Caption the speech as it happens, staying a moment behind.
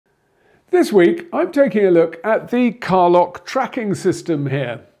This week I'm taking a look at the CarLock tracking system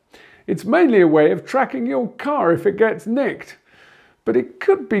here. It's mainly a way of tracking your car if it gets nicked, but it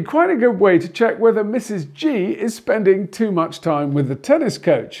could be quite a good way to check whether Mrs. G is spending too much time with the tennis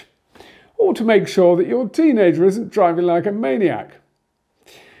coach, or to make sure that your teenager isn't driving like a maniac.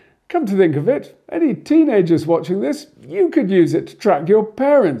 Come to think of it, any teenagers watching this, you could use it to track your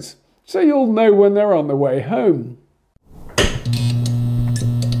parents, so you'll know when they're on the way home.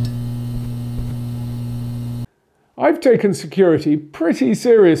 I've taken security pretty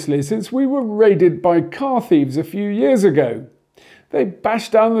seriously since we were raided by car thieves a few years ago. They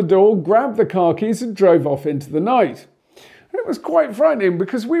bashed down the door, grabbed the car keys and drove off into the night. It was quite frightening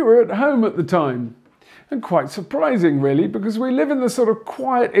because we were at home at the time. And quite surprising really, because we live in the sort of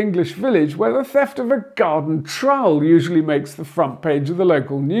quiet English village where the theft of a garden trowel usually makes the front page of the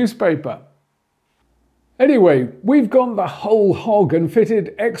local newspaper. Anyway, we've gone the whole hog and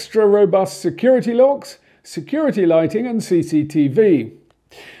fitted extra robust security locks, security lighting and CCTV.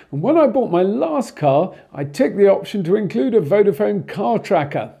 And when I bought my last car, I ticked the option to include a Vodafone car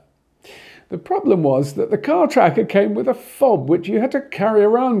tracker. The problem was that the car tracker came with a fob which you had to carry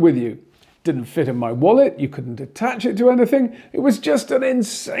around with you. It didn't fit in my wallet, you couldn't attach it to anything, it was just an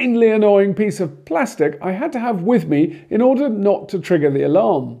insanely annoying piece of plastic I had to have with me in order not to trigger the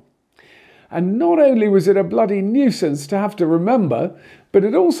alarm. And not only was it a bloody nuisance to have to remember, but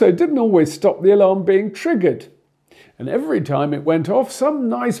it also didn't always stop the alarm being triggered. And every time it went off, some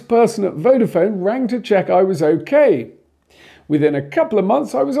nice person at Vodafone rang to check I was okay. Within a couple of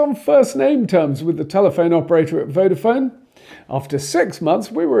months, I was on first name terms with the telephone operator at Vodafone. After 6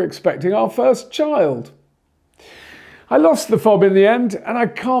 months, we were expecting our first child. I lost the fob in the end, and I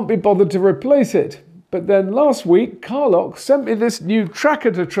can't be bothered to replace it. But then last week, CarLock sent me this new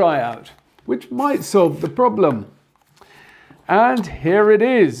tracker to try out, which might solve the problem. And here it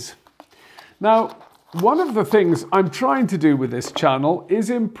is. Now, one of the things I'm trying to do with this channel is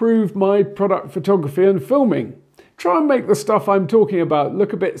improve my product photography and filming. Try and make the stuff I'm talking about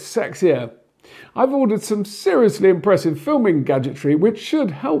look a bit sexier. I've ordered some seriously impressive filming gadgetry which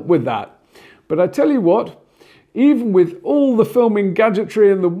should help with that. But I tell you what, even with all the filming gadgetry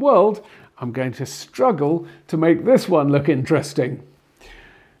in the world, I'm going to struggle to make this one look interesting.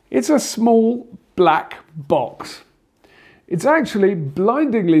 It's a small black box. It's actually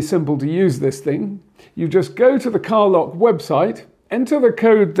blindingly simple to use this thing. You just go to the CarLock website, enter the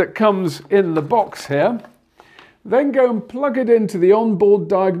code that comes in the box here, then go and plug it into the onboard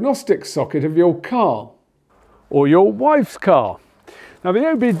diagnostic socket of your car, or your wife's car. Now the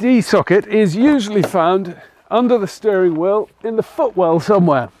OBD socket is usually found under the steering wheel in the footwell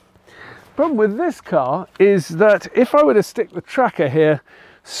somewhere. The problem with this car is that if I were to stick the tracker here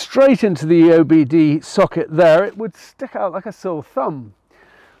straight into the OBD socket there, it would stick out like a sore thumb.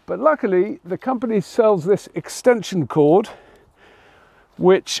 But luckily the company sells this extension cord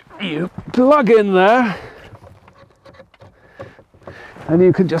which you plug in there and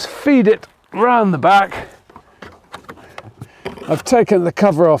you can just feed it round the back. I've taken the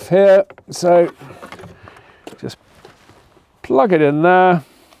cover off here, so just plug it in there.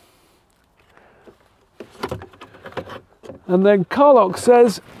 And then CarLock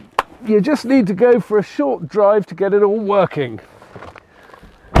says you just need to go for a short drive to get it all working.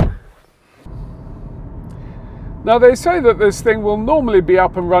 Now they say that this thing will normally be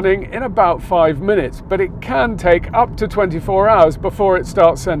up and running in about 5 minutes, but it can take up to 24 hours before it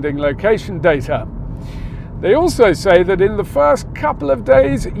starts sending location data. They also say that in the first couple of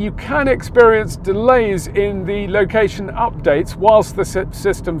days you can experience delays in the location updates whilst the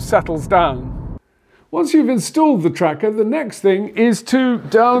system settles down. Once you've installed the tracker, the next thing is to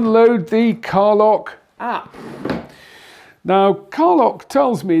download the CarLock app. Now, CarLock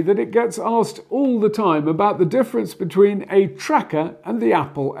tells me that it gets asked all the time about the difference between a tracker and the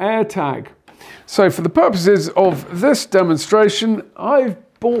Apple AirTag. So for the purposes of this demonstration, I've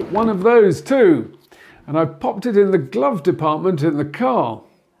bought one of those too, and I've popped it in the glove department in the car.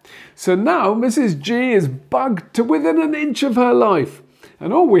 So now Mrs. G is bugged to within an inch of her life.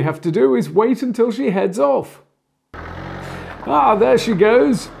 And all we have to do is wait until she heads off. Ah, there she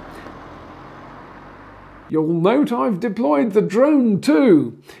goes. You'll note I've deployed the drone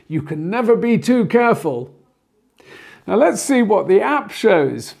too. You can never be too careful. Now let's see what the app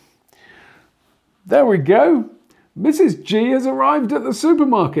shows. There we go. Mrs. G has arrived at the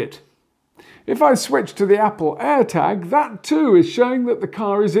supermarket. If I switch to the Apple AirTag, that too is showing that the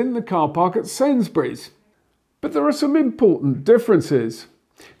car is in the car park at Sainsbury's. But there are some important differences.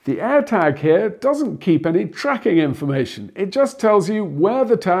 The AirTag here doesn't keep any tracking information. It just tells you where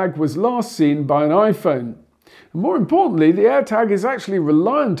the tag was last seen by an iPhone. And more importantly, the AirTag is actually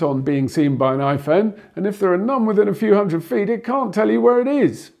reliant on being seen by an iPhone, and if there are none within a few hundred feet, it can't tell you where it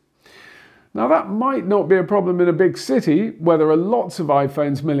is. Now that might not be a problem in a big city where there are lots of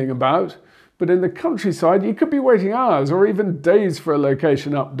iPhones milling about, but in the countryside you could be waiting hours or even days for a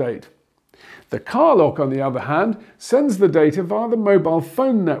location update. The CarLock, on the other hand, sends the data via the mobile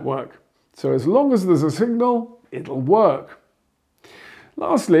phone network, so as long as there's a signal, it'll work.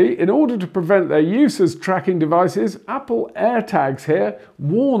 Lastly, in order to prevent their use as tracking devices, Apple AirTags here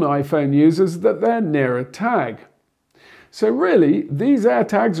warn iPhone users that they're near a tag. So really, these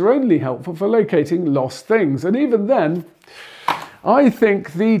AirTags are only helpful for locating lost things, and even then, I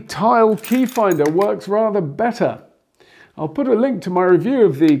think the Tile Key Finder works rather better. I'll put a link to my review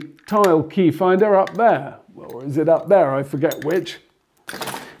of the Tile Key Finder up there. Or is it up there? I forget which.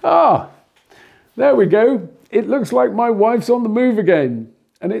 Ah, there we go. It looks like my wife's on the move again,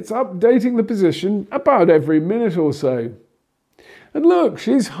 and it's updating the position about every minute or so. And look,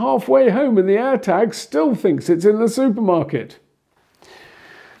 she's halfway home and the AirTag still thinks it's in the supermarket.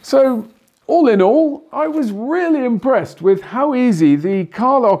 So, all in all, I was really impressed with how easy the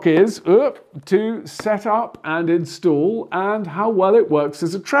CarLock is to set up and install, and how well it works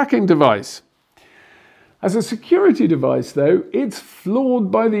as a tracking device. As a security device, though, it's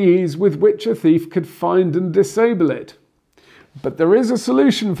flawed by the ease with which a thief could find and disable it. But there is a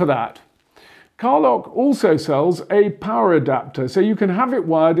solution for that. CarLock also sells a power adapter, so you can have it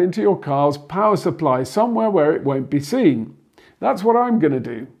wired into your car's power supply somewhere where it won't be seen. That's what I'm going to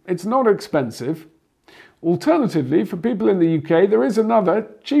do. It's not expensive. Alternatively, for people in the UK, there is another,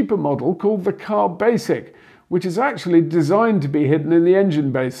 cheaper model called the Car Basic, which is actually designed to be hidden in the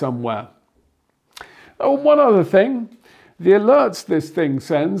engine bay somewhere. Oh, one other thing. The alerts this thing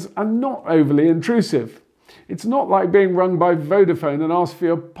sends are not overly intrusive. It's not like being rung by Vodafone and asked for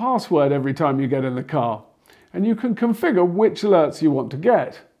your password every time you get in the car. And you can configure which alerts you want to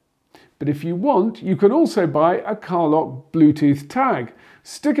get. But if you want, you can also buy a CarLock Bluetooth tag,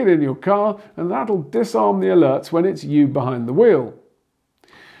 stick it in your car, and that'll disarm the alerts when it's you behind the wheel.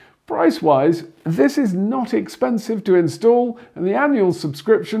 Price-wise, this is not expensive to install, and the annual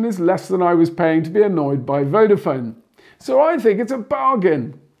subscription is less than I was paying to be annoyed by Vodafone. So I think it's a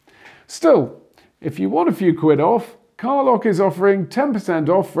bargain. Still, if you want a few quid off, CarLock is offering 10%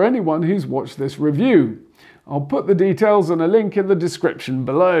 off for anyone who's watched this review. I'll put the details and a link in the description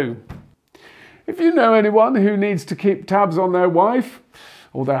below. If you know anyone who needs to keep tabs on their wife,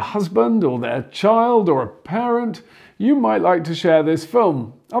 or their husband, or their child, or a parent, you might like to share this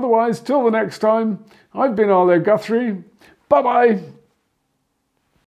film. Otherwise, till the next time, I've been Arlo Guthrie. Bye-bye.